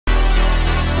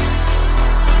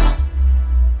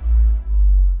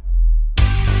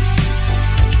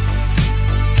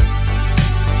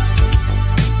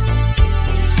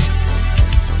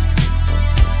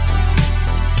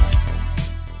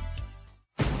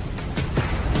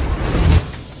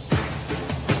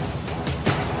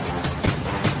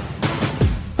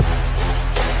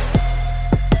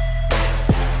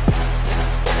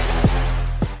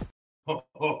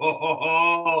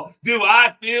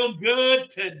feel good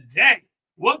today?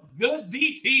 What's good,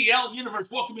 DTL Universe?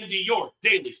 Welcome into your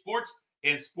daily sports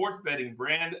and sports betting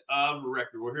brand of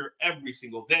record. We're here every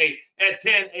single day at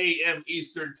 10 a.m.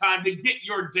 Eastern time to get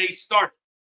your day started.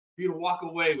 For you to walk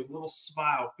away with a little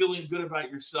smile, feeling good about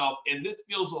yourself. And this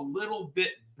feels a little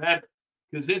bit better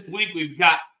because this week we've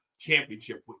got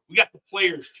championship week. We got the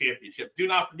Players Championship. Do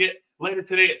not forget, later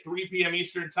today at 3 p.m.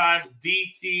 Eastern time,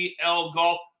 DTL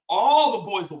Golf. All the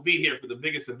boys will be here for the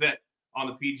biggest event on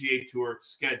the PGA Tour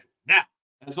schedule. Now,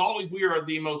 as always, we are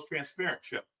the most transparent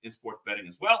show in sports betting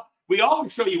as well. We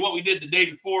always show you what we did the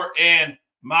day before, and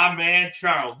my man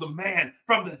Charles, the man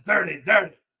from the dirty,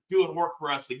 doing work for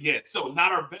us again. So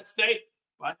not our best day,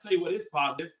 but I tell you what is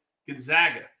positive.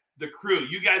 Gonzaga, the crew.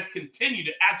 You guys continue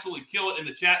to absolutely kill it in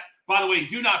the chat. By the way,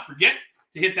 do not forget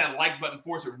to hit that like button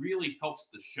for us. It really helps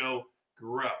the show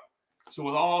grow. So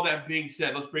with all that being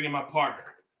said, let's bring in my partner,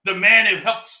 the man who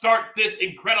helped start this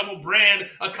incredible brand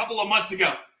a couple of months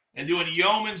ago and doing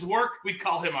yeoman's work. We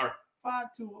call him our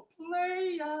 5-tool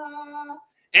player.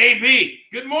 AB,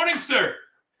 good morning, sir.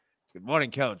 Good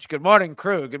morning, Coach. Good morning,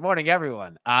 crew. Good morning,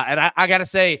 everyone. And I got to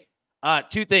say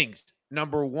two things.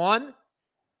 Number one,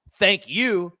 thank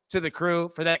you to the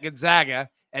crew for that Gonzaga.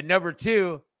 And number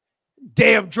two,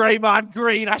 damn Draymond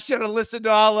Green. I should have listened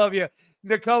to all of you.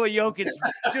 Nikola Jokic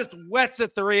just wets a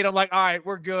three, and I'm like, all right,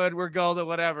 we're good. We're golden,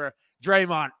 whatever.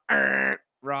 Draymond,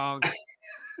 wrong.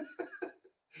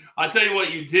 I'll tell you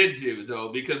what you did do, though,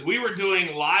 because we were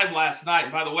doing live last night.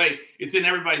 And by the way, it's in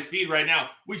everybody's feed right now.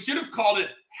 We should have called it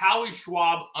Howie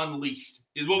Schwab Unleashed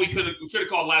is what we should have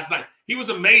called last night. He was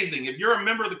amazing. If you're a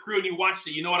member of the crew and you watched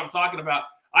it, you know what I'm talking about.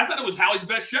 I thought it was Howie's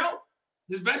best show.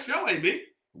 His best show, AB.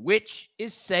 Which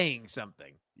is saying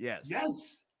something. Yes.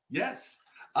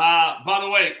 By the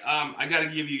way, I got to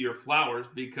give you your flowers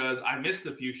because I missed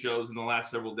a few shows in the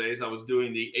last several days. I was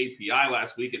doing the API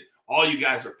last week, and all you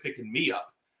guys are picking me up.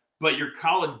 But your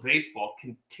college baseball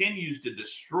continues to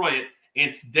destroy it.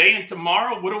 And today and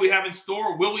tomorrow, what do we have in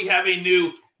store? Will we have a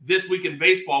new This Week in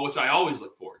Baseball, which I always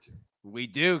look forward to? We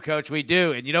do, Coach. We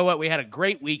do. And you know what? We had a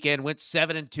great weekend, went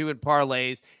 7-2 in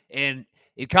parlays. And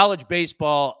in college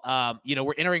baseball,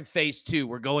 we're entering phase 2.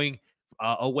 We're going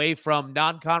away from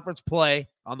non-conference play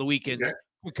on the weekends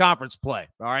to conference play.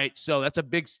 All right. So that's a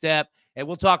big step. And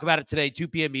we'll talk about it today, 2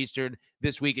 p.m. Eastern,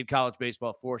 this week in college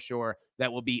baseball for sure.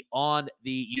 That will be on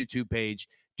the YouTube page,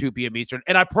 2 p.m. Eastern.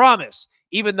 And I promise,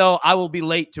 even though I will be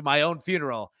late to my own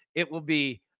funeral, it will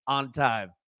be on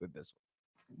time with this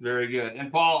one. Very good.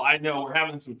 And Paul, I know we're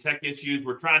having some tech issues.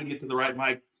 We're trying to get to the right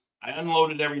mic. I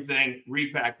unloaded everything,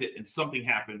 repacked it, and something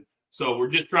happened. So we're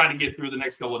just trying to get through the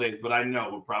next couple of days. But I know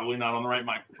we're probably not on the right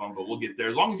microphone, but we'll get there.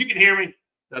 As long as you can hear me,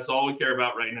 that's all we care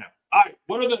about right now. All right.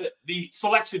 What are the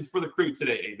selections for the crew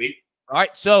today, AB? All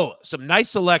right. So some nice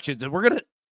selections. And we're going to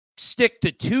stick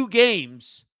to 2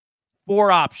 games,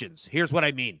 4 options. Here's what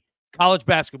I mean. College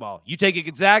basketball. You take it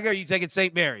Gonzaga or you take it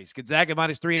St. Mary's? Gonzaga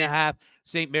 -3.5,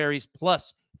 St. Mary's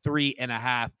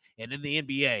 +3.5. And in the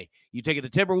NBA, you take it the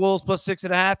Timberwolves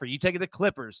 +6.5 or you take it the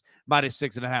Clippers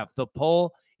 -6.5. The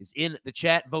poll is in the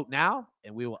chat. Vote now,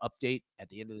 and we will update at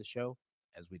the end of the show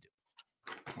as we do.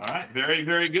 All right. Very,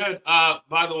 very good.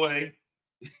 By the way,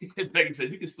 Peggy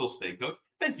said you can still stay, Coach.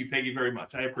 Thank you, Peggy, very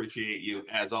much. I appreciate you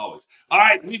as always. All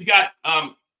right. We've got,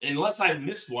 unless I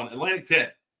missed one, Atlantic 10,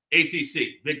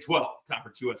 ACC, Big 12,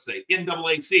 Conference USA,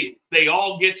 NAAC. They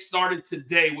all get started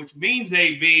today, which means,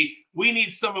 AB, we need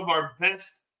some of our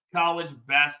best college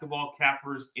basketball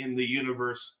cappers in the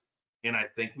universe, and I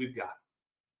think we've got it.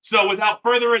 So without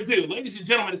further ado, ladies and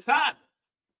gentlemen, it's time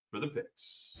for the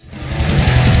picks.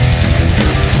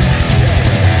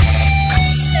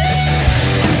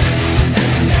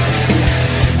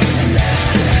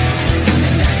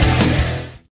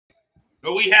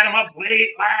 But we had him up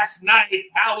late last night.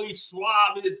 Howie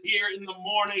Schwab is here in the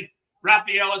morning.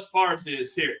 Rafael Esparza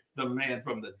is here, the man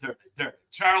from the dirty.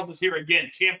 Charles is here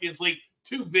again. Champions League,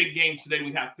 2 big games today.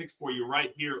 We have picks for you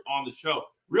right here on the show.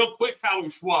 Real quick, Howie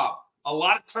Schwab, a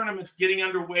lot of tournaments getting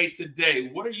underway today.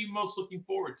 What are you most looking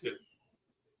forward to?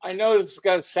 I know this is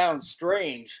going to sound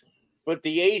strange, but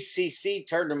the ACC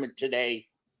tournament today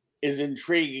is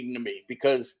intriguing to me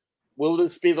because will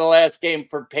this be the last game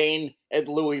for Payne at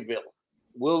Louisville?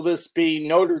 Will this be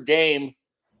Notre Dame,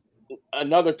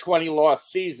 another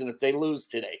 20-loss season if they lose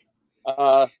today?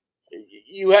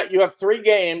 You have 3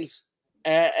 games,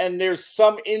 and there's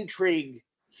some intrigue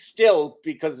still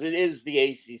because it is the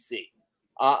ACC.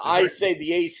 I say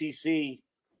the ACC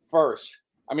first.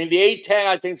 I mean, the A-10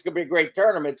 I think is going to be a great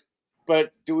tournament,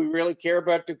 but do we really care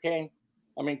about Duquesne?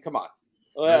 I mean, come on.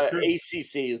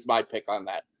 ACC is my pick on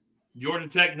that. Georgia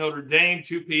Tech, Notre Dame,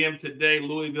 2 p.m. today.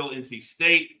 Louisville, NC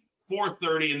State,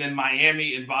 4:30, and then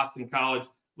Miami and Boston College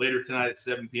later tonight at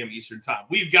 7 p.m. Eastern time.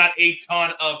 We've got a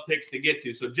ton of picks to get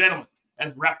to. So, gentlemen,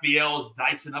 as Raphael is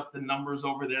dicing up the numbers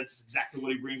over there, that's exactly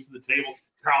what he brings to the table.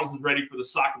 Charles is ready for the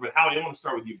soccer. But, Howie, I want to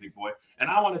start with you, big boy. And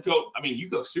I want to go, you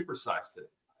go supersized today.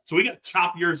 So we got to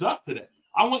chop yours up today.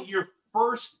 I want your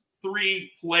first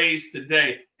 3 plays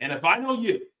today. And if I know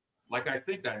you, like I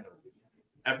think I know you,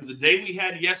 after the day we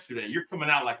had yesterday, you're coming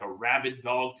out like a rabid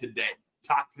dog today.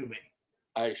 Talk to me.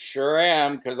 I sure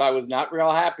am, because I was not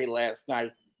real happy last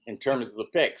night in terms of the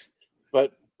picks.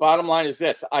 But bottom line is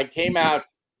this. I came out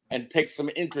and picked some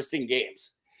interesting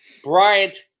games.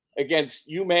 Bryant against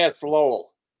UMass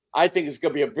Lowell, I think is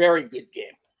going to be a very good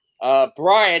game.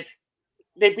 Bryant,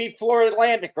 they beat Florida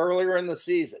Atlantic earlier in the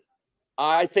season.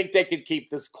 I think they could keep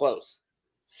this close.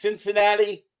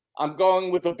 Cincinnati, I'm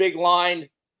going with a big line.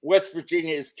 West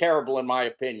Virginia is terrible in my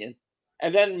opinion.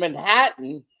 And then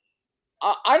Manhattan,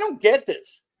 I don't get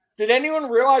this. Did anyone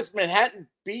realize Manhattan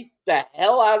beat the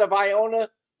hell out of Iona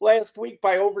last week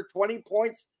by over 20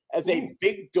 points as a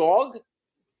big dog?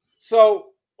 So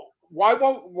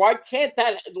why can't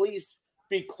that at least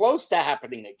be close to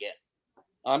happening again?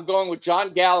 I'm going with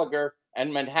John Gallagher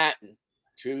and Manhattan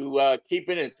to keep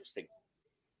it interesting.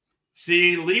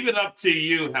 See, leave it up to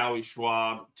you, Howie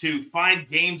Schwab, to find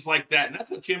games like that. And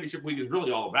that's what Championship Week is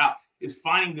really all about, is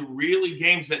finding the really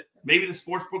games that maybe the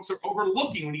sports books are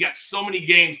overlooking when you got so many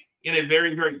games in a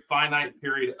very, very finite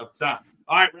period of time.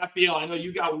 All right, Raphael, I know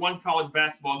you got one college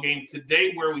basketball game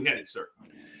today. Where are we headed, sir?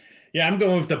 Yeah, I'm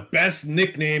going with the best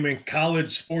nickname in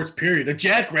college sports, period. The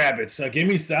Jackrabbits. Give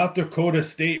me South Dakota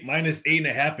State minus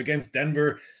 8.5 against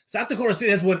Denver. South Dakota State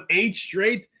has won 8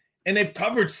 straight, and they've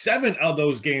covered 7 of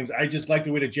those games. I just like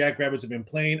the way the Jackrabbits have been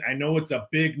playing. I know it's a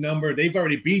big number. They've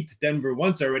already beat Denver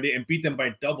once already and beat them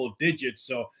by double digits.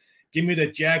 So give me the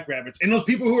Jackrabbits. And those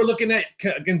people who are looking at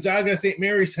Gonzaga St.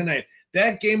 Mary's tonight,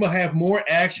 that game will have more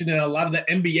action than a lot of the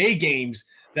NBA games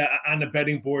that on the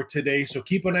betting board today. So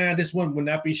keep an eye on this one. Would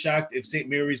not be shocked if St.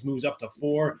 Mary's moves up to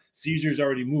 4. Caesars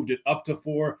already moved it up to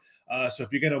 4. So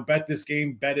if you're going to bet this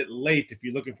game, bet it late if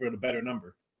you're looking for the better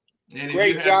number.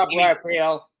 Great job,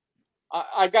 Raphael.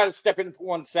 I got to step in for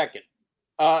 1 second.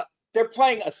 They're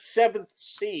playing a 7th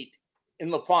seed in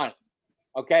the final.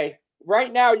 Okay.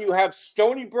 Right now you have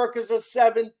Stony Brook as a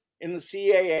 7 in the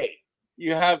CAA.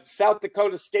 You have South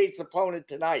Dakota State's opponent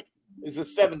tonight is a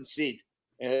 7th seed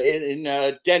in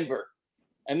Denver.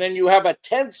 And then you have a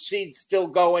 10th seed still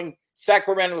going,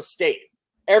 Sacramento State.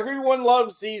 Everyone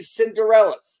loves these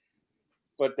Cinderellas,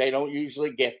 but they don't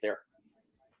usually get there.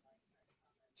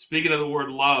 Speaking of the word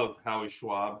love, Howie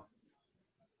Schwab,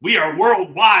 we are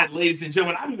worldwide, ladies and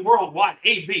gentlemen. I mean worldwide.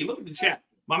 AB, look at the chat.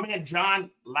 My man John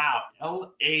Loud,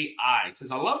 L-A-I,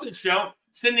 says, I love this show.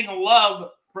 Sending a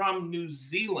love from New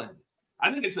Zealand.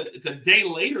 I think it's a day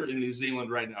later in New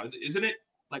Zealand right now. Isn't it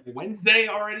like Wednesday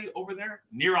already over there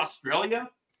near Australia?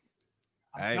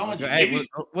 I'm telling you, maybe...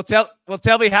 We'll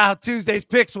tell me how Tuesday's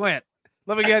picks went.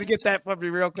 Let me get that from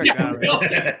you real quick. Yeah,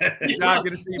 really. John,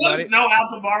 good to see you, buddy. Know how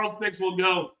tomorrow's picks will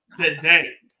go today.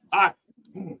 All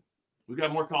right. We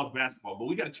got more college basketball, but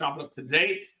we got to chop it up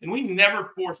today. And we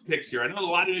never force picks here. I know a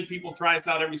lot of new people try us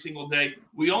out every single day.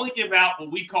 We only give out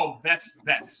what we call best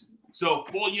bets. So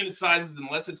full unit sizes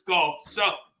unless it's golf. So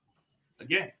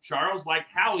again, Charles, like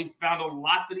Howie, found a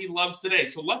lot that he loves today.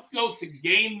 So let's go to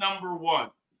game number 1,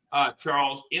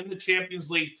 Charles, in the Champions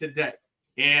League today.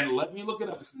 And let me look it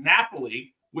up. It's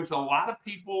Napoli, which a lot of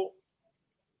people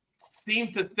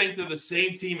seem to think they're the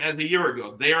same team as a year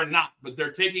ago. They are not, but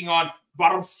they're taking on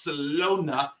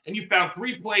Barcelona. And you found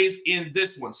 3 plays in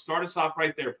this one. Start us off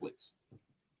right there, please.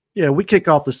 Yeah, we kick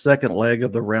off the second leg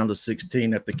of the round of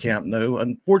 16 at the Camp Nou.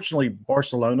 Unfortunately,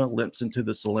 Barcelona limps into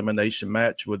this elimination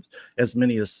match with as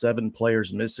many as 7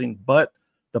 players missing, but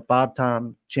the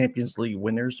 5-time Champions League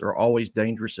winners are always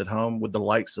dangerous at home with the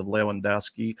likes of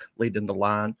Lewandowski leading the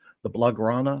line. The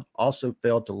Blaugrana also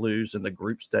failed to lose in the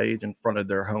group stage in front of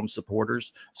their home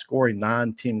supporters, scoring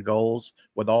 9 team goals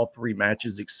with all 3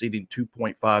 matches exceeding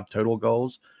 2.5 total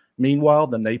goals. Meanwhile,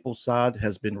 the Naples side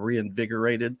has been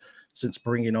reinvigorated since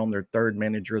bringing on their 3rd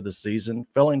manager of the season,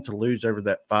 failing to lose over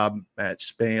that 5-match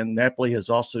span. Napoli has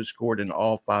also scored in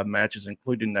all 5 matches,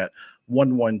 including that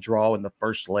 1-1 draw in the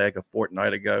first leg a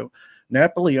fortnight ago.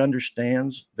 Napoli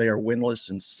understands they are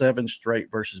winless in 7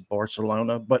 straight versus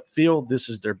Barcelona, but feel this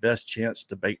is their best chance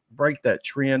to break that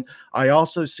trend. I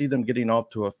also see them getting off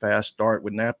to a fast start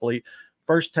with Napoli.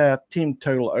 First half, team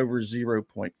total over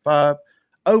 0.5,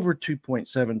 over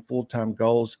 2.7 full-time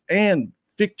goals, and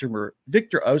Victor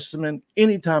Osimhen,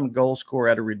 anytime goal scorer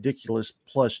at a ridiculous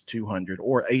plus 200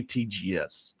 or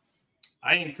ATGS.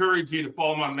 I encourage you to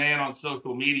follow my man on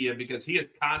social media because he is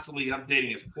constantly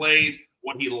updating his plays,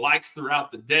 what he likes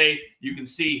throughout the day. You can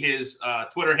see his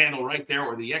Twitter handle right there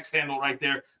or the X handle right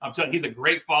there. I'm telling you, he's a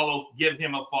great follow. Give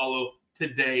him a follow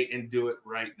today and do it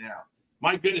right now.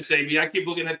 My goodness, AB, I keep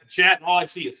looking at the chat and all I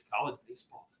see is college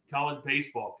baseball, college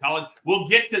baseball, college. We'll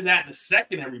get to that in a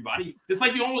second, everybody. It's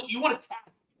like you want to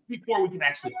catch before we can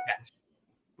actually catch.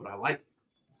 But I like it.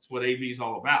 That's what AB is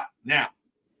all about. Now,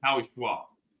 Howie Schwab.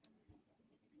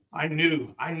 I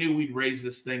knew we'd raise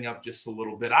this thing up just a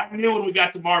little bit. I knew when we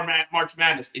got to March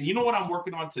Madness. And you know what I'm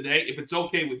working on today? If it's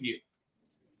okay with you,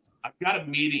 I've got a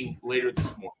meeting later this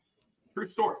morning. True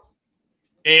story.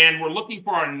 And we're looking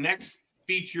for our next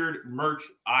featured merch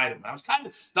item. I was kind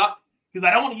of stuck because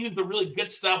I don't want to use the really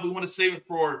good stuff. We want to save it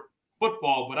for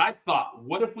football. But I thought,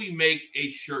 what if we make a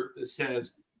shirt that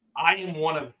says, I am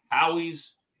one of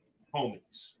Howie's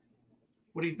homies?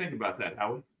 What do you think about that,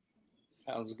 Howie?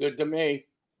 Sounds good to me.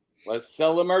 Let's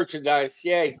sell the merchandise.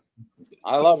 Yay.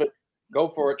 I love it. Go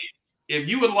for it. If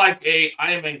you would like a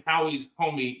I am a Howie's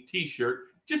homie t-shirt,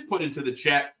 just put into the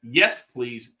chat, yes,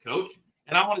 please, coach.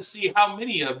 And I want to see how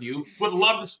many of you would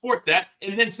love to sport that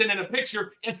and then send in a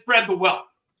picture and spread the wealth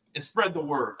and spread the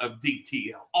word of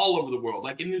DTL all over the world,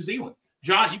 like in New Zealand.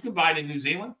 John, you can buy it in New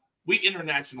Zealand. We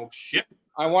international ship.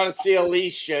 I want to see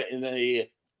Alicia in the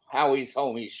Howie's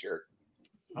homie shirt.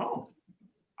 Oh,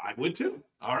 I would too.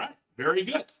 All right. Very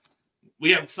good. We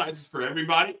have sizes for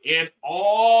everybody, and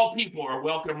all people are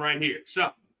welcome right here. So,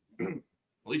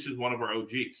 Alicia's one of our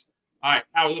OGs. All right,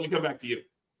 Howie, let me come back to you.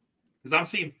 Because I'm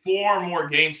seeing 4 more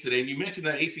games today. And you mentioned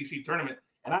that ACC tournament,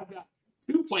 and I've got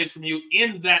 2 plays from you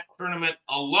in that tournament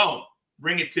alone.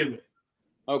 Bring it to me.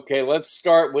 Okay, let's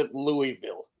start with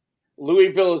Louisville.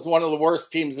 Louisville is one of the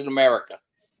worst teams in America.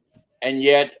 And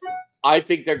yet, I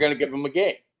think they're going to give them a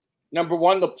game. Number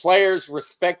 1, the players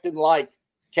respect and like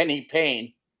Kenny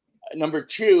Payne. Number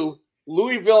 2,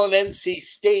 Louisville and NC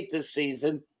State this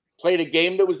season played a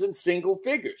game that was in single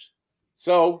figures.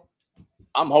 So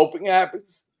I'm hoping it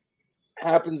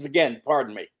happens again.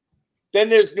 Pardon me. Then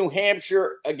there's New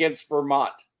Hampshire against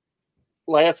Vermont.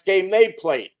 Last game they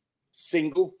played,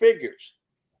 single figures.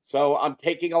 So I'm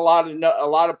taking a lot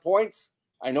of points.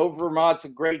 I know Vermont's a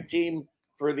great team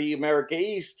for the America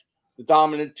East, the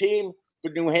dominant team,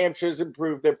 but New Hampshire's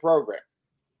improved their program.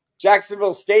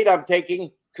 Jacksonville State I'm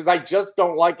taking because I just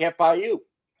don't like FIU.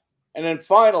 And then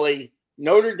finally,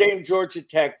 Notre Dame, Georgia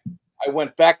Tech. I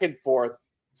went back and forth,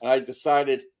 and I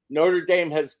decided Notre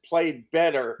Dame has played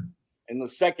better in the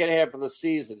second half of the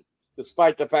season,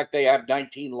 despite the fact they have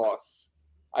 19 losses.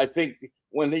 I think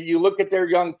when you look at their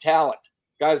young talent,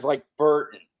 guys like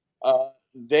Burton,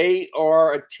 they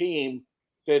are a team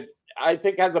that I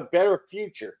think has a better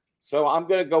future. So I'm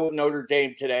going to go with Notre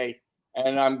Dame today,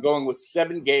 and I'm going with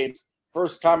 7 games.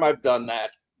 First time I've done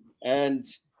that. And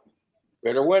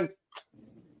better win.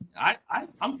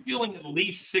 I'm feeling at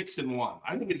least 6-1.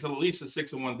 I think it's at least a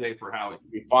 6-1 day for Howie.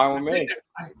 Be fine with me.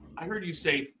 I heard you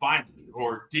say finally,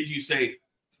 or did you say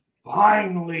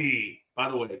finally?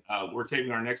 By the way, we're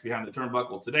taking our next Behind the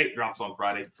Turnbuckle today. It drops on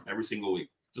Friday every single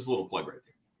week. Just a little plug right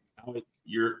there. Howie,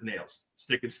 your nails.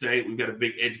 Stick and stay. We've got a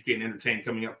big educate and entertain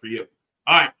coming up for you.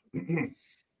 All right.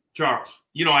 Charles,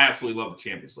 you know I absolutely love the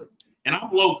Champions League. And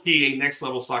I'm low-key a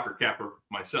next-level soccer capper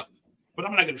myself. But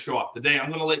I'm not going to show off today. I'm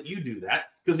going to let you do that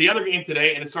because the other game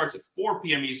today, and it starts at 4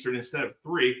 p.m. Eastern instead of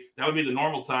 3. That would be the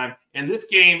normal time. And this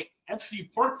game,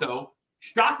 FC Porto,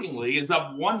 shockingly, is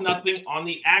up 1-0 on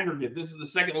the aggregate. This is the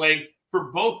second leg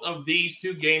for both of these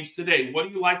 2 games today. What do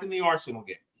you like in the Arsenal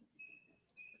game?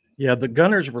 Yeah, the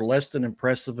Gunners were less than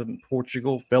impressive in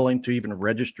Portugal, failing to even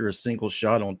register a single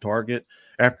shot on target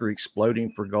after exploding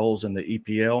for goals in the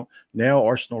EPL. Now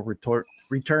Arsenal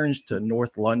returns to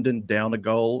North London down a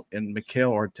goal, and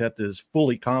Mikel Arteta is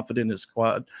fully confident his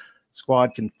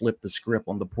squad can flip the script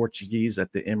on the Portuguese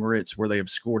at the Emirates, where they have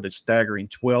scored a staggering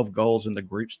 12 goals in the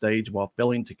group stage while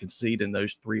failing to concede in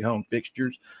those 3 home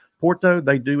fixtures. Porto,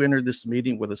 they do enter this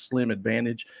meeting with a slim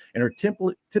advantage and are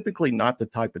typically not the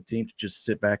type of team to just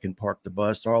sit back and park the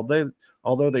bus.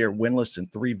 Although they are winless in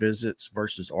 3 visits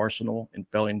versus Arsenal and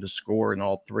failing to score in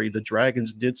all 3, the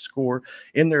Dragons did score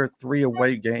in their 3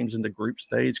 away games in the group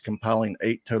stage, compiling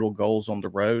 8 total goals on the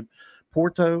road.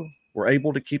 Porto were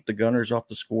able to keep the Gunners off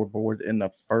the scoreboard in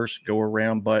the first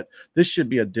go-around, but this should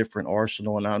be a different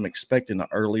Arsenal, and I'm expecting an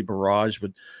early barrage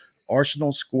with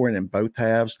Arsenal scoring in both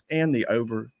halves and the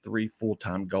over 3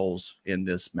 full-time goals in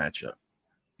this matchup.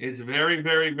 It's very,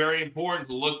 very, very important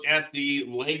to look at the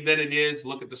leg that it is,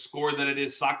 look at the score that it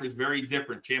is. Soccer is very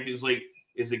different. Champions League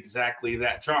is exactly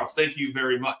that. Charles, thank you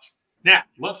very much. Now,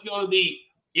 let's go to the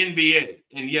NBA.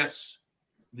 And yes,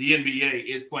 the NBA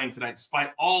is playing tonight,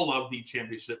 despite all of the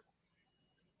championship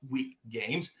week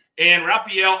games. And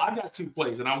Raphael, I've got 2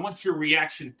 plays, and I want your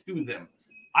reaction to them.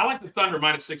 I like the Thunder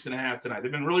minus 6.5 tonight.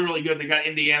 They've been really, really good. They got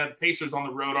Indiana. The Pacers on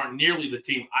the road aren't nearly the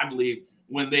team, I believe,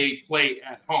 when they play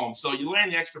at home. So you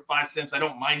land the extra 5 cents. I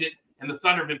don't mind it. And the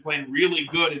Thunder have been playing really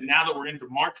good. And now that we're into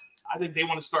March, I think they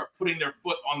want to start putting their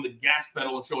foot on the gas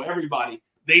pedal and show everybody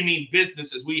they mean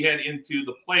business as we head into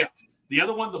the playoffs. The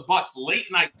other one, the Bucks, late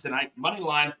night tonight, money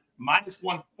line, minus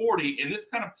 140. And this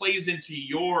kind of plays into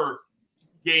your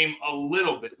game a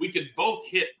little bit. We could both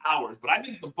hit ours. But I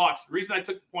think the Bucks, the reason I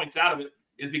took the points out of it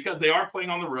is because they are playing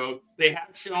on the road. They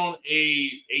have shown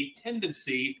a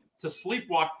tendency to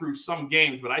sleepwalk through some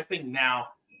games. But I think now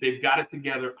they've got it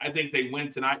together. I think they win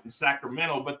tonight in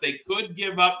Sacramento. But they could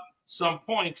give up some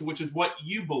points, which is what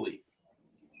you believe.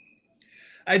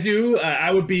 I do.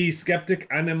 I would be skeptic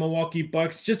on the Milwaukee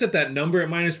Bucks. Just at that number at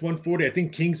minus 140, I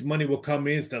think Kings money will come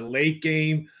in. It's the late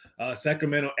game.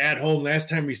 Sacramento at home. Last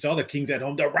time we saw the Kings at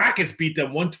home, the Rockets beat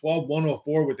them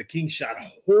 112-104 with the Kings shot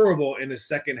horrible in the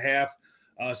second half.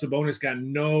 Sabonis got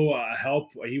no help.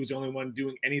 He was the only one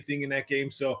doing anything in that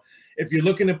game. So if you're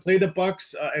looking to play the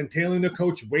Bucks and tailing the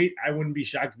coach weight, I wouldn't be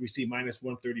shocked if we see minus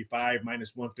 135,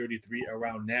 minus 133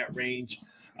 around that range.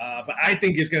 But I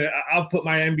think it's going to – I'll put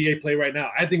my NBA play right now.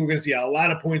 I think we're going to see a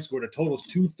lot of points scored. The total's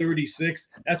 236.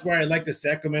 That's why I like the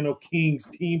Sacramento Kings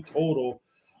team total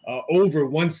over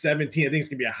 117. I think it's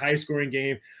going to be a high-scoring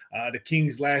game. The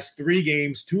Kings' last 3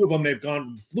 games, 2 of them they've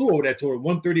flew over that total.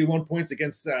 131 points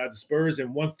against the Spurs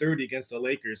and 130 against the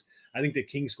Lakers. I think the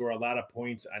Kings score a lot of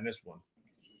points on this one.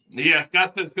 Yeah,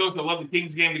 Scott says, Coach, I love the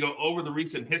Kings game to go over. The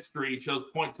recent history shows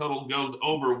point total goes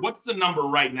over. What's the number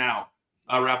right now,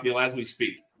 Raphael, as we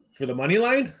speak? For the money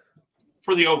line?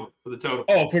 For the over, for the total.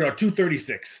 Oh, for the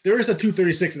 236. There is a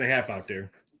 236.5 out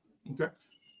there. Okay.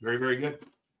 Very, very good.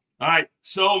 All right.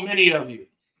 So many of you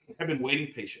have been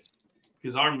waiting patient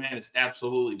because our man is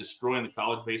absolutely destroying the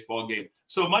college baseball game.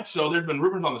 So much so, there's been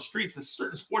rumors on the streets that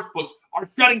certain sports books are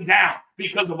shutting down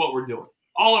because of what we're doing.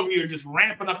 All of you are just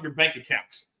ramping up your bank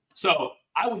accounts. So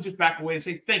I would just back away and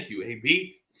say thank you,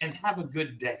 AB, and have a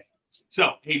good day.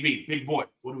 So, AB, big boy,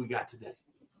 what do we got today?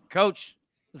 Coach,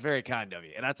 it's very kind of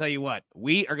you. And I'll tell you what,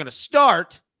 we are going to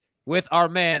start with our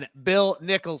man, Bill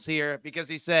Nichols here, because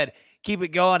he said, keep it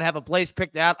going, have a place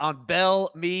picked out on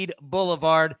Bell Mead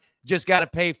Boulevard. Just got to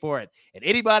pay for it. And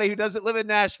anybody who doesn't live in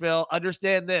Nashville,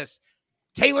 understand this.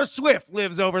 Taylor Swift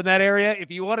lives over in that area.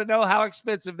 If you want to know how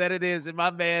expensive that it is, and my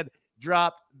man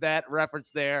dropped that reference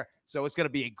there. So it's going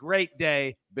to be a great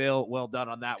day. Bill, well done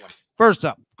on that one. First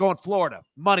up, going Florida,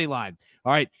 money line.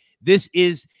 All right, this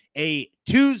is a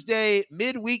Tuesday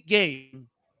midweek game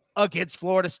against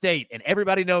Florida State. And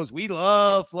everybody knows we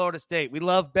love Florida State. We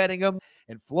love betting them.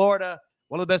 And Florida,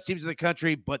 one of the best teams in the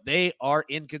country, but they are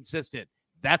inconsistent.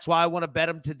 That's why I want to bet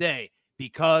them today,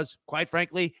 because, quite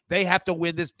frankly, they have to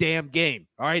win this damn game.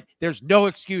 All right? There's no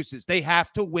excuses. They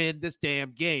have to win this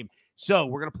damn game. So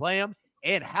we're going to play them.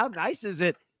 And how nice is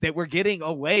it that we're getting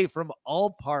away from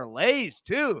all parlays,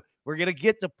 too? We're going to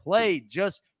get to play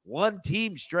just one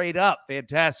team straight up.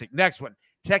 Fantastic. Next one,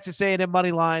 Texas A&M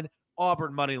money line,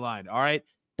 Auburn money line. All right?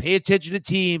 Pay attention to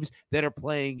teams that are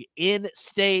playing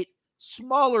in-state,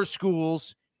 smaller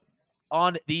schools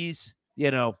on these,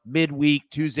 midweek,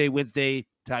 Tuesday, Wednesday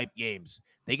type games.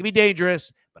 They can be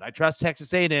dangerous, but I trust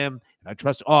Texas A&M and I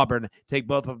trust Auburn. Take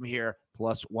both of them here,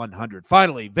 plus 100.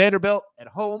 Finally, Vanderbilt at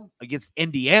home against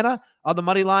Indiana on the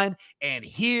money line. And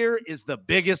here is the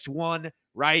biggest one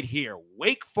right here.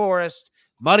 Wake Forest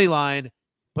money line.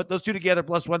 Put those two together,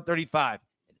 plus 135.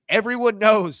 And everyone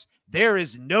knows there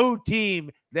is no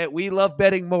team that we love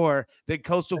betting more than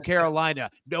Coastal Carolina.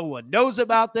 No one knows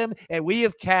about them, and we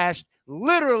have cashed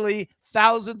literally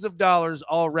thousands of dollars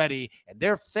already, and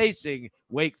they're facing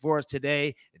Wake Forest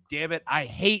today. Damn it, I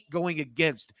hate going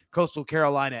against Coastal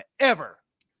Carolina ever.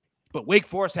 But Wake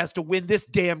Forest has to win this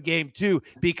damn game too,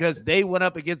 because they went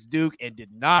up against Duke and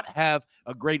did not have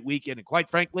a great weekend. And quite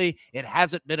frankly, it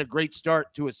hasn't been a great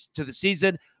start to the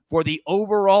season for the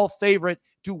overall favorite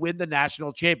to win the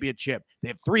national championship. They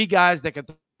have 3 guys that can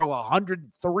throw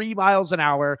 103 miles an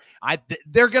hour.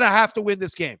 They're going to have to win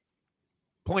this game.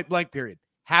 Point blank period.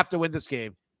 Have to win this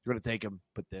game. You're going to take them,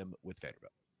 put them with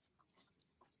Vanderbilt.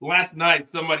 Last night,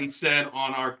 somebody said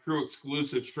on our crew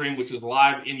exclusive stream, which is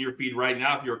live in your feed right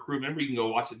now. If you're a crew member, you can go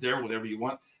watch it there, whatever you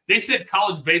want. They said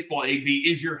college baseball, AB,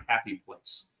 is your happy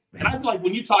place. And I feel like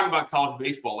when you talk about college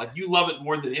baseball, like you love it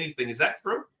more than anything. Is that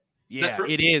true? Yeah,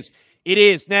 it is. It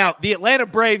is. Now, the Atlanta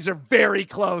Braves are very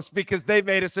close because they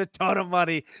made us a ton of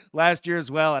money last year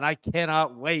as well, and I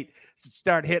cannot wait to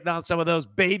start hitting on some of those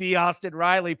baby Austin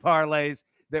Riley parlays.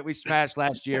 that we smashed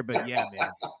last year. But yeah, man,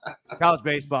 college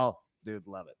baseball, dude,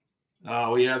 love it.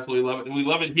 Oh, we absolutely love it. And we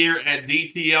love it here at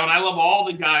DTL. And I love all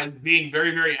the guys being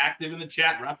very, very active in the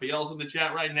chat. Raphael's in the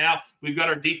chat right now. We've got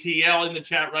our DTL in the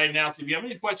chat right now. So if you have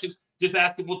any questions, just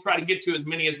ask them. We'll try to get to as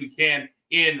many as we can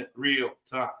in real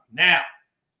time. Now,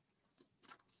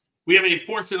 we have a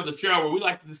portion of the show where we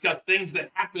like to discuss things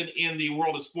that happen in the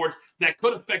world of sports that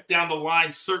could affect down the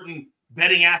line certain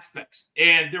betting aspects.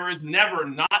 And there is never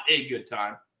not a good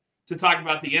time to talk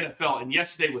about the NFL. And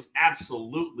yesterday was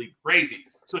absolutely crazy.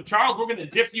 So, Charles, we're going to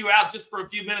dip you out just for a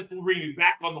few minutes. We'll bring you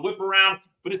back on the whip around.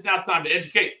 But it's now time to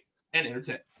educate and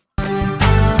entertain.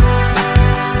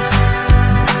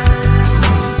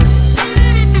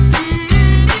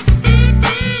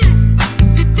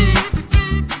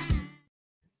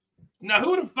 Now, who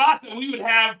would have thought that we would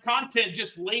have content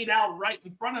just laid out right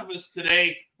in front of us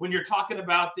today when you're talking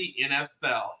about the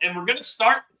NFL? And we're going to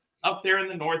start up there in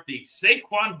the Northeast.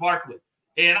 Saquon Barkley.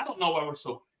 And I don't know why we're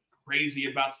so crazy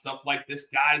about stuff like this.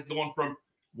 Guys going from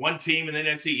one team in the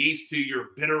NFC East to your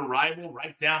bitter rival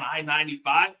right down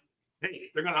I-95. Hey,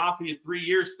 if they're going to offer you 3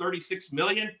 years, $36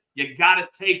 million, you got to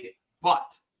take it.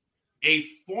 But a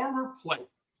former player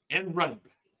and running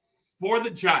back for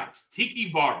the Giants, Tiki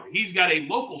Barber, he's got a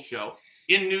local show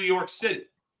in New York City.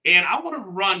 And I want to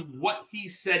run what he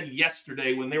said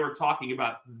yesterday when they were talking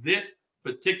about this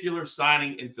particular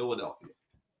signing in Philadelphia.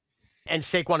 And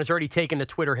Saquon has already taken to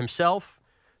Twitter himself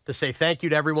to say thank you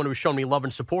to everyone who's shown me love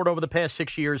and support over the past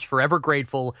 6 years. Forever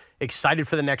grateful. Excited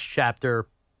for the next chapter.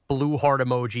 Blue heart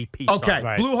emoji. Peace. Okay,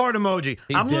 right. Blue heart emoji.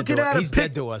 I'm looking at He's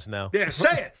dead to us now. Yeah,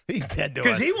 say it. He's dead to us.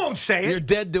 Because he won't say it. You're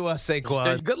dead to us,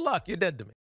 Saquon. Good luck. You're dead to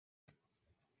me.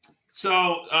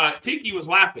 So Tiki was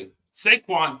laughing.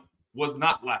 Saquon was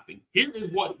not laughing. Here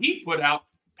is what he put out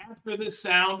after this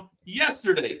sound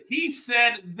yesterday. He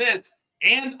said this,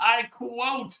 and I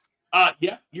quote,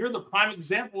 yeah, you're the prime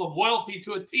example of loyalty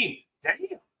to a team. Damn.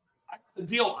 I got the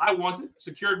deal I wanted,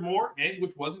 secured more,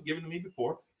 which wasn't given to me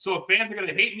before. So if fans are going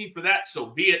to hate me for that, so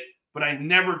be it. But I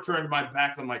never turned my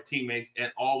back on my teammates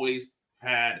and always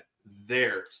had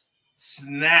theirs.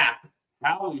 Snap.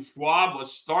 Howie Schwab,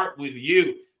 let's start with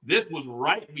you. This was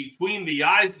right between the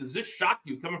eyes. Does this shock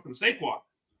you coming from Saquon?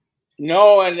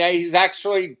 No, and he's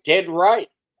actually dead right.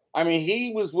 I mean,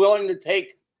 he was willing to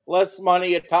take less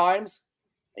money at times.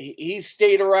 He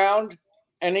stayed around,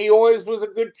 and he always was a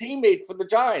good teammate for the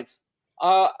Giants.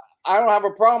 I don't have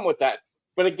a problem with that.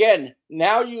 But again,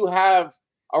 now you have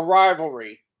a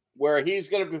rivalry where he's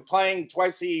going to be playing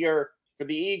twice a year for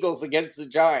the Eagles against the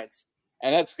Giants,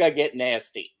 and that's going to get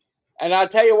nasty. And I'll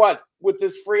tell you what, with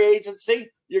this free agency,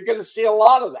 you're going to see a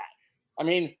lot of that. I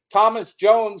mean, Thomas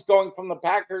Jones going from the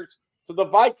Packers to the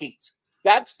Vikings,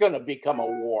 that's going to become a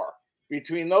war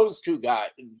between those two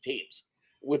teams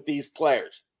with these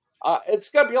players. It's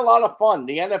going to be a lot of fun.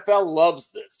 The NFL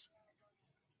loves this.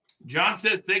 John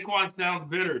says Saquon sounds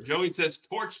bitter. Joey says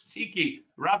torch Tiki.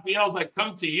 Raphael's like,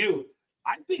 come to you.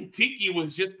 I think Tiki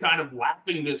was just kind of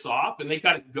laughing this off, and they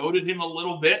kind of goaded him a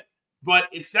little bit. But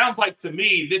it sounds like to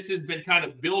me this has been kind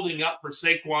of building up for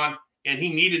Saquon, and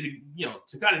he needed to,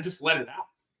 to kind of just let it out.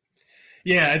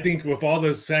 Yeah, I think with all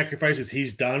the sacrifices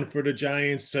he's done for the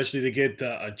Giants, especially to get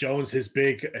Jones his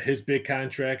big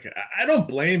contract, I don't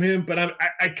blame him. But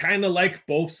I kind of like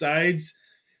both sides.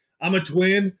 I'm a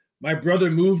twin. My brother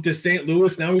moved to St.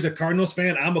 Louis. Now he's a Cardinals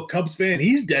fan. I'm a Cubs fan.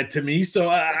 He's dead to me. So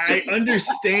I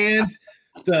understand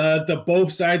the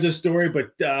both sides of the story.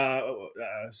 But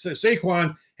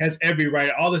Saquon has every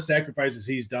right. All the sacrifices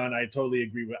he's done, I totally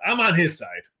agree with. I'm on his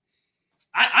side.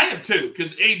 I am too,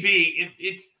 because AB,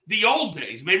 it's the old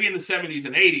days, maybe in the 70s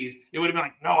and 80s, it would have been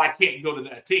like, no, I can't go to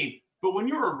that team. But when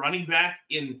you're a running back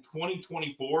in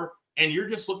 2024 and you're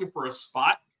just looking for a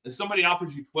spot and somebody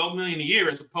offers you $12 million a year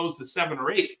as opposed to 7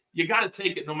 or 8, you got to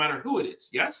take it no matter who it is.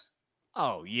 Yes?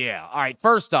 Oh, yeah. All right.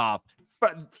 First off,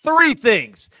 3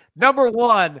 things. Number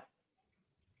one,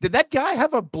 did that guy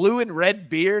have a blue and red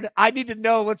beard? I need to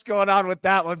know what's going on with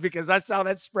that one because I saw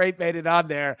that spray painted on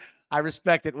there. I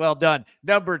respect it. Well done.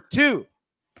 Number 2,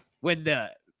 when the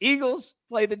Eagles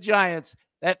play the Giants,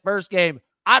 that first game,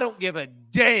 I don't give a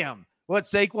damn what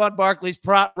Saquon Barkley's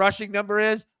rushing number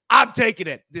is. I'm taking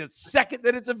it. The second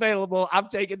that it's available, I'm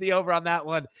taking the over on that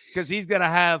one because he's going to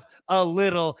have a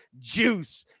little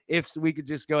juice, if we could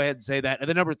just go ahead and say that. And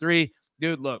then number 3,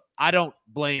 dude, look, I don't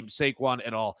blame Saquon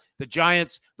at all. The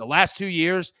Giants, the last 2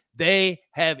 years, they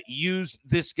have used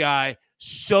this guy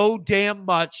so damn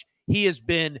much. He has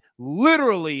been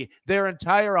literally their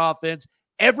entire offense.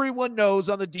 Everyone knows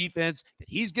on the defense that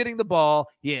he's getting the ball.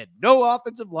 He had no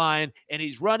offensive line, and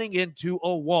he's running into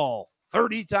a wall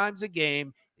 30 times a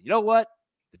game. You know what?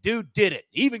 The dude did it.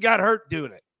 He even got hurt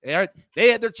doing it. They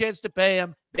had their chance to pay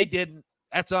him. They didn't.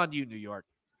 That's on you, New York.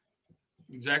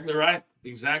 Exactly right.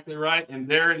 Exactly right. And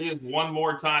there it is one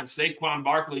more time. Saquon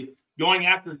Barkley going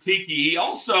after Tiki. He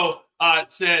also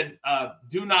said,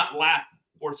 do not laugh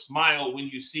or smile when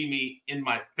you see me in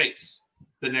my face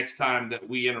the next time that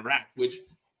we interact, which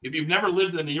if you've never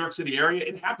lived in the New York City area,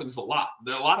 it happens a lot.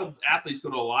 There are a lot of athletes go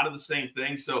to a lot of the same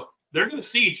things, so they're going to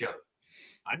see each other.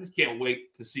 I just can't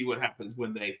wait to see what happens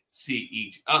when they see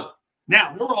each other.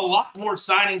 Now, there were a lot more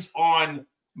signings on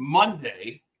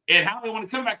Monday, and how I want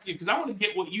to come back to you because I want to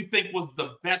get what you think was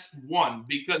the best one,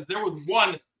 because there was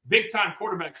one big-time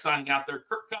quarterback signing out there,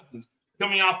 Kirk Cousins,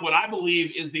 coming off what I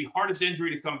believe is the hardest injury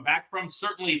to come back from,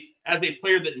 certainly as a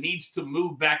player that needs to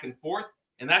move back and forth,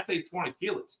 and that's a torn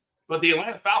Achilles. But the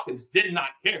Atlanta Falcons did not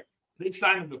care. They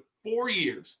signed him to 4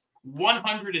 years,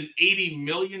 $180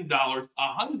 million,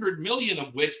 $100 million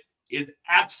of which is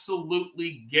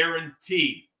absolutely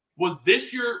guaranteed. Was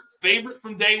this your favorite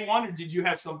from day one, or did you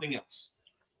have something else?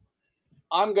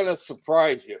 I'm going to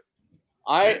surprise you.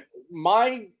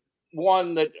 My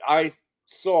one that I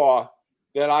saw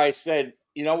that I said,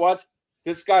 you know what?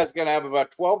 This guy's going to have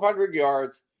about 1,200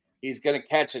 yards. He's going to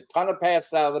catch a ton of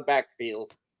passes out of the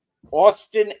backfield.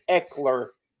 Austin Eckler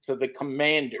to the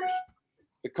Commanders.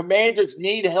 The Commanders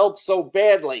need help so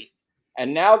badly,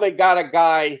 and now they got a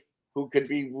guy who could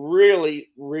be really,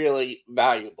 really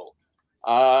valuable.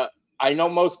 I know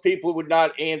most people would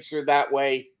not answer that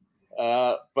way,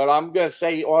 but I'm going to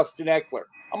say Austin Eckler.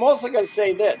 I'm also going to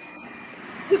say this.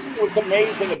 This is what's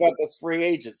amazing about this free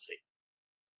agency.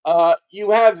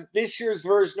 You have this year's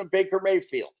version of Baker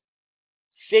Mayfield.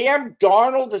 Sam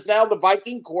Darnold is now the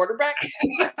Viking quarterback?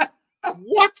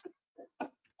 What?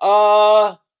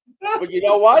 But you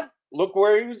know what? Look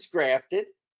where he was drafted.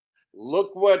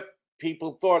 Look what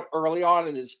people thought early on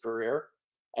in his career.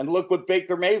 And look what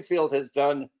Baker Mayfield has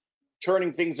done,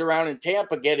 turning things around in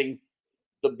Tampa, getting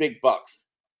the big bucks.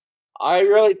 I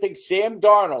really think Sam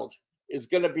Darnold is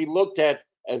going to be looked at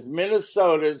as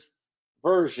Minnesota's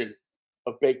version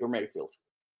of Baker Mayfield.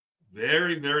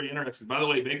 Very, very interesting. By the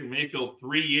way, Baker Mayfield,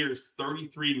 3 years,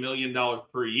 $33 million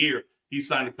per year. He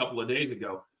signed a couple of days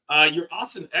ago. Your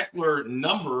Austin Eckler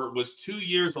number was 2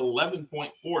 years,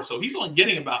 11.4. So he's only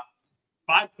getting about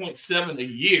 5.7 a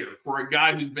year for a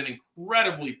guy who's been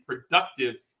incredibly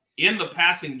productive in the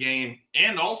passing game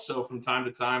and also from time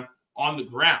to time on the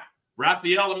ground.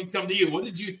 Raphael, let me come to you. What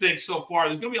did you think so far?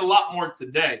 There's going to be a lot more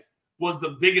today. Was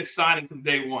the biggest signing from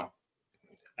day one?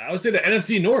 I would say the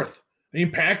NFC North. I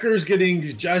mean, Packers getting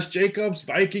Josh Jacobs,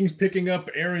 Vikings picking up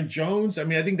Aaron Jones. I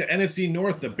mean, I think the NFC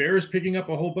North, the Bears picking up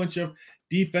a whole bunch of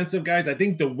defensive guys. I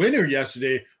think the winner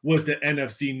yesterday was the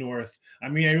NFC North. I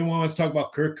mean, everyone wants to talk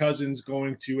about Kirk Cousins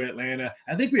going to Atlanta.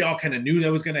 I think we all kind of knew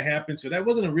that was going to happen, so that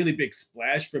wasn't a really big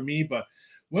splash for me. But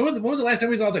when was the last time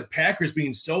we saw the Packers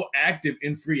being so active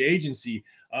in free agency?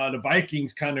 The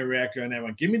Vikings kind of reacted on that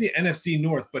one. Give me the NFC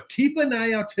North, but keep an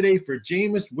eye out today for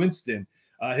Jameis Winston.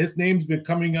 His name's been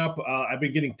coming up. I've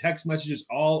been getting text messages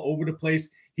all over the place.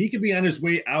 He could be on his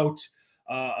way out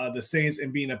the Saints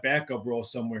and be in a backup role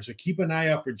somewhere. So keep an eye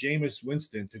out for Jameis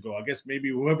Winston to go. I guess maybe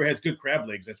whoever has good crab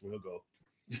legs, that's where he'll go.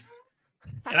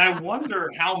 And I wonder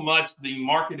how much the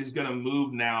market is going to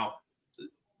move now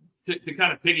to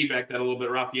kind of piggyback that a little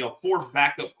bit, Raphael, for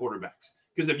backup quarterbacks.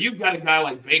 Because if you've got a guy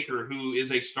like Baker who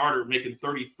is a starter making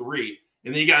 33,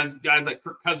 and then you guys like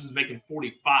Kirk Cousins making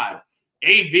 45,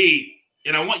 AB,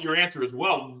 and I want your answer as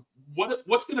well.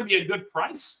 What's going to be a good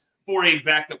price for a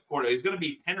backup quarterback? Is it going to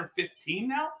be 10 or 15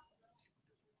 now?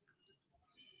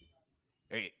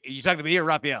 Hey, are you talking to me or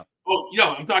Raphael? Oh,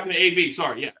 I'm talking to AB.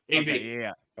 Sorry, yeah, AB. Okay,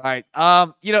 yeah. All right.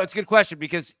 It's a good question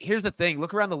because here's the thing.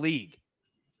 Look around the league.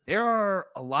 There are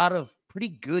a lot of pretty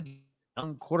good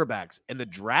young quarterbacks. In the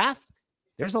draft,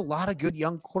 there's a lot of good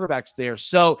young quarterbacks there.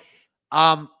 So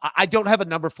I don't have a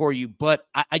number for you, but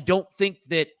I don't think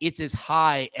that it's as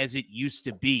high as it used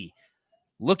to be.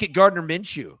 Look at Gardner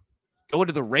Minshew. Go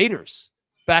into the Raiders,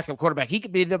 backup quarterback. He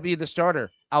could end up being the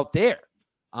starter out there.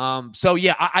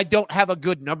 I don't have a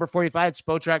good number for you. If I had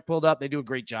Spotrac pulled up, they do a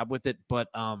great job with it. But,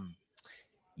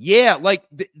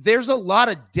 there's a lot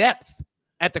of depth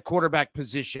at the quarterback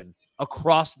position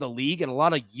across the league and a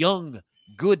lot of young,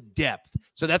 good depth.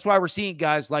 So that's why we're seeing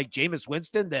guys like Jameis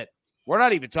Winston that we're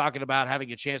not even talking about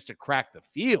having a chance to crack the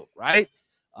field, right?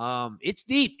 It's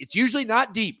deep. It's usually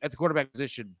not deep at the quarterback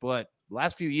position, but the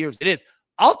last few years it is.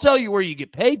 I'll tell you where you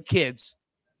get paid, kids.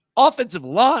 Offensive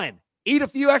line. Eat a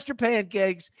few extra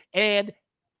pancakes and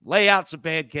lay out some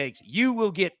pancakes. You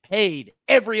will get paid.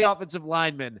 Every offensive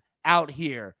lineman out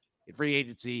here in free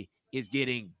agency is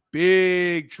getting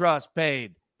big trust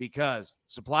paid because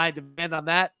supply and demand on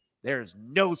that, there's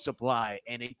no supply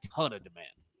and a ton of demand.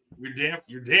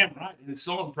 You're damn right. And it's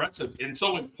so impressive and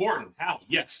so important. How?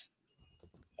 Yes.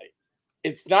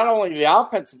 It's not only the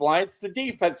offensive line, it's the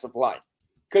defensive line.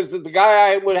 Because the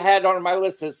guy I would have had on my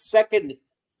list as second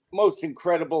most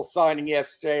incredible signing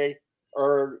yesterday,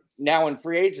 or now in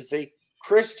free agency,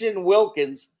 Christian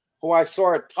Wilkins, who I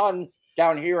saw a ton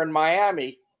down here in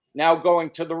Miami, now going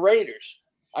to the Raiders.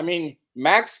 I mean,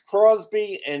 Max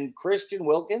Crosby and Christian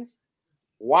Wilkins.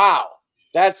 Wow,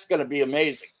 that's going to be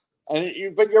amazing.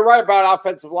 But you're right about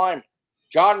offensive linemen.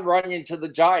 John Runyon to the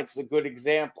Giants is a good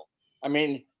example. I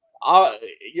mean,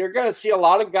 you're going to see a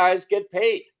lot of guys get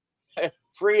paid.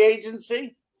 Free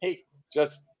agency, hey,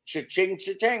 just cha-ching,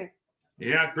 cha-ching.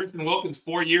 Yeah, Christian Wilkins,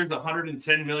 4 years,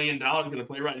 $110 million, going to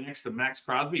play right next to Max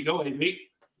Crosby. Go ahead, Pete.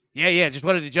 Yeah. Just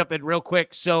wanted to jump in real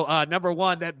quick. So, number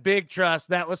one, that big trust,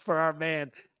 that was for our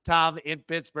man, Tom in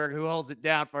Pittsburgh, who holds it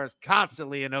down for us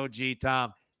constantly in OG.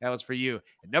 Tom, that was for you.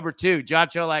 And number two, John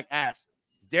Cholak asks,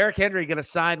 is Derrick Henry going to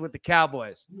sign with the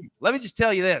Cowboys? Let me just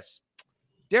tell you this.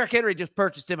 Derrick Henry just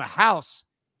purchased him a house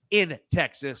in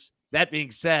Texas. That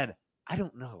being said, I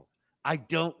don't know. I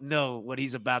don't know what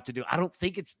he's about to do. I don't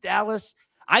think it's Dallas.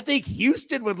 I think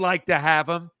Houston would like to have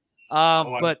him.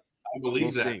 But I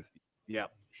believe we'll that. See. Yeah.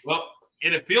 Well,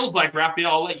 and it feels like,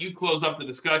 Raphael, I'll let you close up the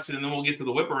discussion and then we'll get to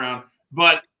the whip around.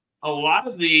 But a lot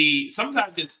of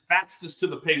sometimes it's fastest to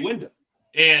the pay window.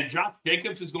 And Josh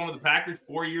Jacobs is going to the Packers,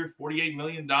 4 years, $48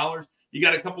 million. You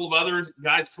got a couple of other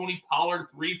guys, Tony Pollard,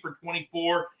 3 for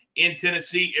 24 in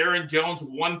Tennessee. Aaron Jones,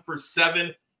 1 for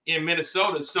 7 in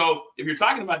Minnesota. So if you're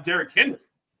talking about Derrick Henry,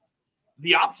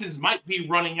 the options might be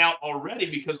running out already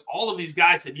because all of these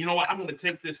guys said, you know what, I'm going to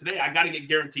take this today. I got to get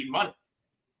guaranteed money.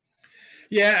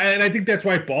 Yeah, and I think that's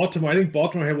why Baltimore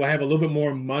will have a little bit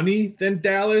more money than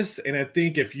Dallas. And I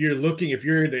think if you're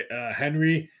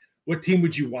Henry, what team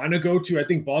would you want to go to? I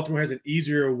think Baltimore has an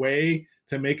easier way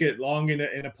to make it long in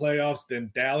the playoffs than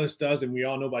Dallas does. And we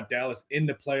all know about Dallas in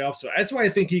the playoffs. So that's why I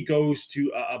think he goes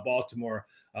to Baltimore.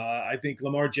 I think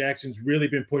Lamar Jackson's really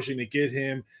been pushing to get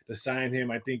him, to sign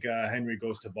him. I think Henry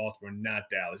goes to Baltimore, not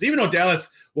Dallas. Even though Dallas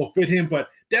will fit him, but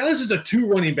Dallas is a 2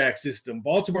 running back system.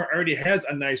 Baltimore already has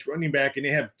a nice running back, and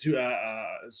they have 2.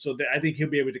 So I think he'll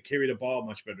be able to carry the ball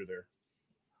much better there.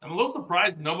 I'm a little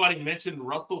surprised nobody mentioned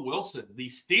Russell Wilson. The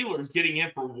Steelers getting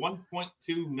in for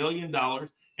 $1.2 million,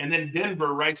 and then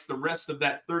Denver writes the rest of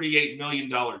that $38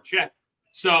 million check.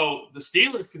 So the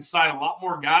Steelers can sign a lot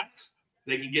more guys.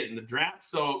 They can get in the draft.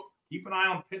 So keep an eye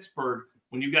on Pittsburgh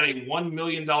when you've got a $1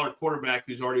 million quarterback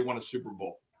who's already won a Super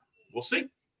Bowl. We'll see.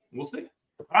 We'll see.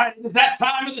 All right, it's that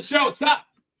time of the show. It's time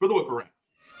for the whip around.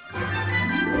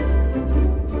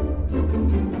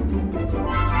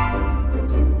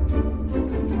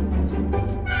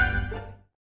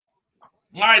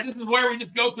 All right, this is where we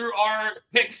just go through our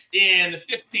picks in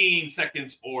 15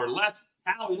 seconds or less.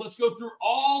 Howie, let's go through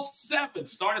all 7.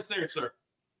 Start us there, sir.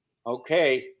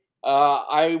 Okay.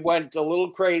 I went a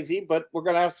little crazy, but we're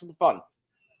going to have some fun.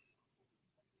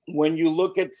 When you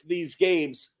look at these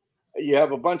games, you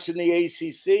have a bunch in the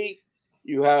ACC,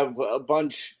 you have a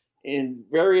bunch in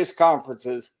various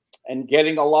conferences, and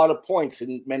getting a lot of points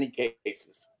in many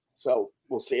cases. So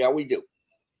we'll see how we do.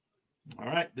 All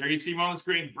right, there you see him on the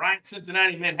screen. Bryant,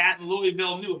 Cincinnati, Manhattan,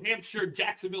 Louisville, New Hampshire,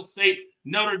 Jacksonville State,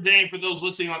 Notre Dame. For those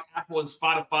listening on Apple and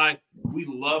Spotify, we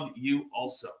love you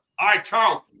also. All right,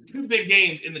 Charles, 2 big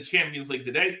games in the Champions League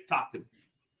today. Talk to me.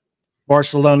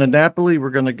 Barcelona, Napoli. We're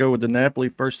going to go with the Napoli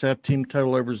first half team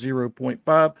total over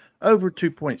 0.5, over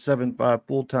 2.75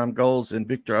 full-time goals, and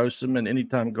Victor Osimhen,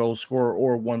 anytime goal scorer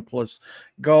or 1+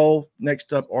 goal.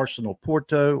 Next up, Arsenal,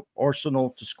 Porto.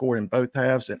 Arsenal to score in both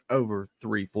halves and over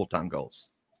 3 full-time goals.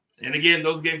 And again,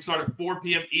 those games start at 4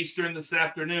 p.m. Eastern this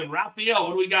afternoon. Raphael,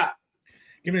 what do we got?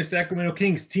 Give me the Sacramento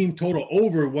Kings team total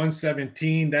over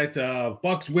 117. That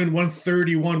Bucks win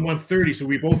 131-130. So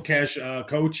we both cash,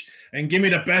 Coach. And give me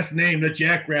the best name, the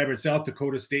Jackrabbit, South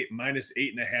Dakota State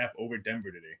 -8.5 over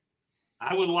Denver today.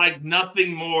 I would like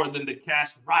nothing more than to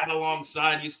cash right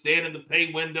alongside you, stand in the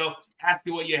pay window, ask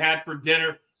you what you had for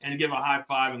dinner, and give a high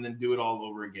five, and then do it all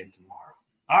over again tomorrow.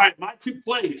 All right, my 2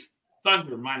 plays: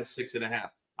 Thunder -6.5.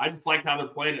 I just like how they're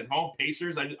playing at home.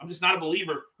 Pacers, I'm just not a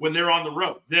believer when they're on the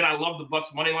road. Then I love the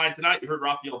Bucks money line tonight. You heard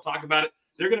Raphael talk about it.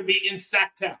 They're going to be in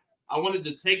Sacktown. I wanted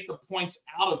to take the points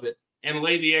out of it and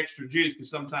lay the extra juice because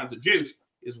sometimes the juice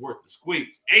is worth the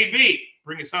squeeze. AB,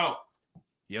 bring us home.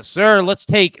 Yes, sir. Let's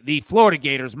take the Florida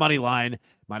Gators money line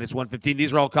 -115.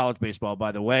 These are all college baseball,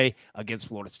 by the way, against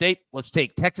Florida State. Let's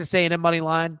take Texas A&M money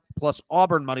line plus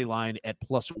Auburn money line at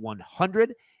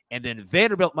 +100. And then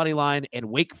Vanderbilt money line and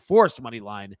Wake Forest money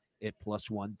line at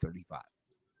 +135.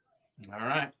 All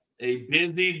right. A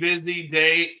busy, busy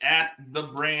day at the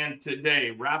brand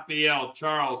today. Raphael,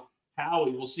 Charles,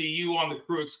 Howie, we'll see you on the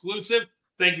Crew exclusive.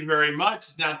 Thank you very much.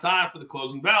 It's now time for the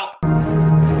closing bell.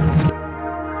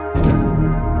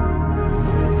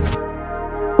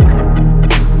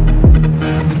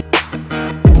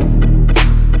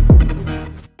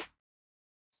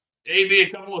 AB, a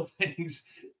couple of things.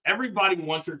 Everybody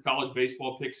wants your college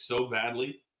baseball picks so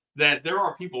badly that there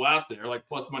are people out there like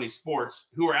Plus Money Sports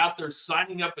who are out there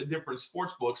signing up at different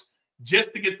sports books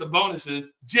just to get the bonuses,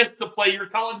 just to play your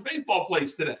college baseball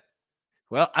plays today.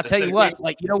 Well, I'll tell you what,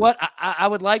 like, you know what? I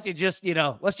would like to just,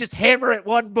 let's just hammer it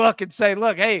one book and say,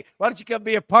 look, hey, why don't you come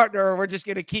be a partner, or we're just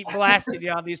going to keep blasting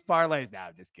you on these parlays. No,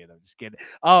 I'm just kidding.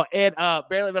 Oh, and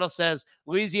Barely Metal says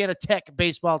Louisiana Tech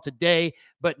baseball today,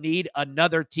 but need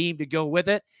another team to go with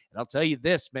it. And I'll tell you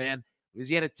this, man,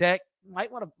 Louisiana Tech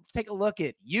might want to take a look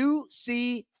at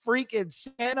UC freaking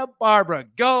Santa Barbara.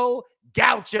 Go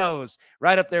Gauchos.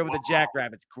 Right up there with the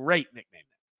Jackrabbits. Great nickname.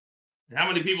 How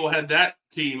many people had that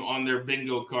team on their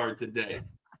bingo card today?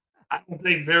 I don't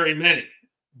think very many.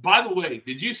 By the way,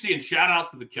 did you see, and shout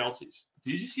out to the Kelseys,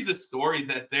 did you see the story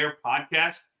that their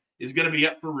podcast is going to be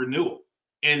up for renewal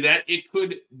and that it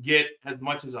could get as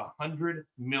much as $100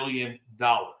 million?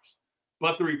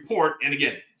 But the report, and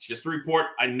again, it's just a report,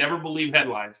 I never believe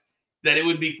headlines, that it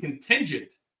would be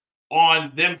contingent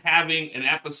on them having an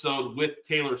episode with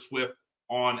Taylor Swift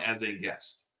on as a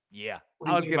guest. Yeah,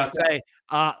 I was going to say,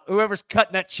 whoever's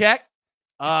cutting that check,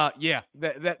 yeah,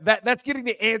 that's getting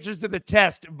the answers to the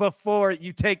test before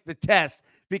you take the test,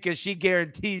 because she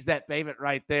guarantees that payment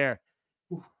right there.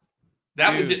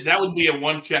 That would be a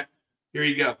one check. Here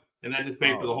you go, and that just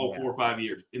paid for the whole 4 or 5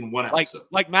 years in one episode.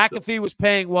 Like McAfee was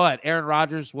paying what? Aaron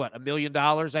Rodgers, what, $1 million,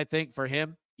 I think, for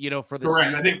him. For the correct.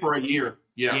 season. I think for a year.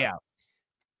 Yeah. Yeah.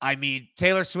 I mean,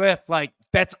 Taylor Swift, like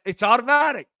it's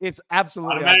automatic. It's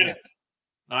absolutely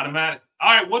automatic.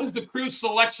 All right, what is the Crew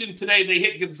selection today? They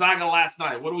hit Gonzaga last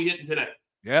night. What are we hitting today?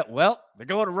 Yeah, well, they're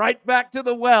going right back to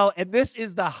the well, and this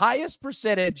is the highest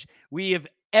percentage we have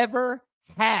ever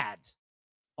had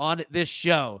on this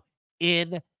show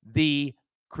in the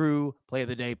Crew Play of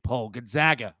the Day poll.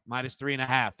 Gonzaga,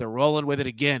 -3.5. They're rolling with it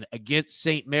again against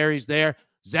St. Mary's there.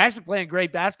 Zach's been playing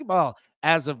great basketball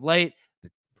as of late. The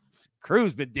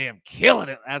Crew's been damn killing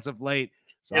it as of late.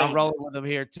 So I'm rolling with them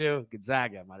here too.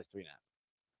 Gonzaga, -3.5.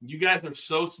 You guys are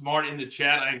so smart in the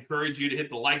chat. I encourage you to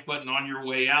hit the like button on your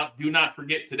way out. Do not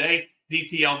forget today,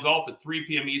 DTL Golf at 3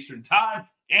 p.m. Eastern time.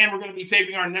 And we're going to be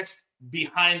taping our next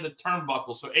Behind the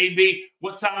Turnbuckle. So, AB,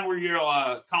 what time will your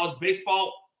college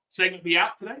baseball segment be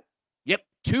out today? Yep,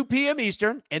 2 p.m.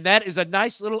 Eastern. And that is a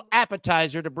nice little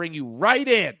appetizer to bring you right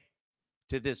in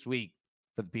to this week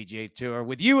for the PGA Tour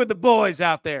with you and the boys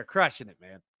out there crushing it,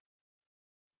 man.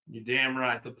 You're damn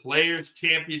right. The Players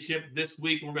Championship this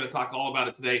week. We're going to talk all about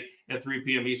it today at 3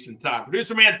 p.m. Eastern time.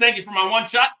 Producer man, thank you for my one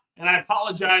shot. And I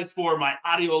apologize for my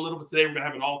audio a little bit today. We're going to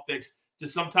have it all fixed.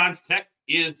 Just sometimes tech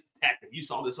is tech. If you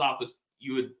saw this office,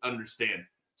 you would understand.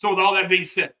 So with all that being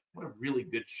said, what a really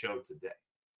good show today.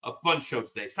 A fun show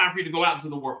today. It's time for you to go out into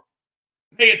the world.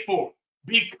 Pay it forward.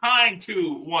 Be kind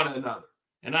to one another.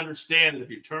 And understand that if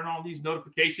you turn on these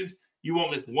notifications, you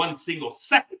won't miss one single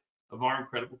second of our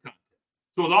incredible content.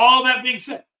 So with all that being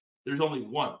said, there's only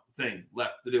one thing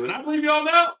left to do. And I believe you all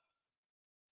know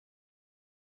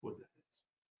what that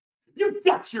is. You've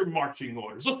got your marching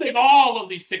orders. Let's take all of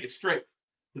these tickets straight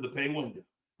to the pay window.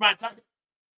 My Tucker,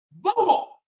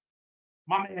 Bubble,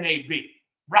 my man AB,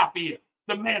 Raphael,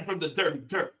 the man from the Dirty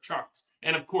Dirt, Charles,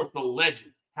 and of course the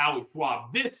legend, Howie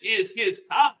Schwab. This is his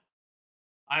time.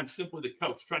 I'm simply the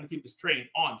coach trying to keep this train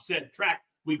on said track.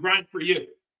 We grind for you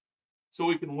so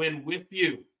we can win with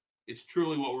you. It's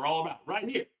truly what we're all about right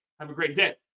here. Have a great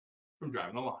day from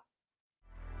Driving the Line.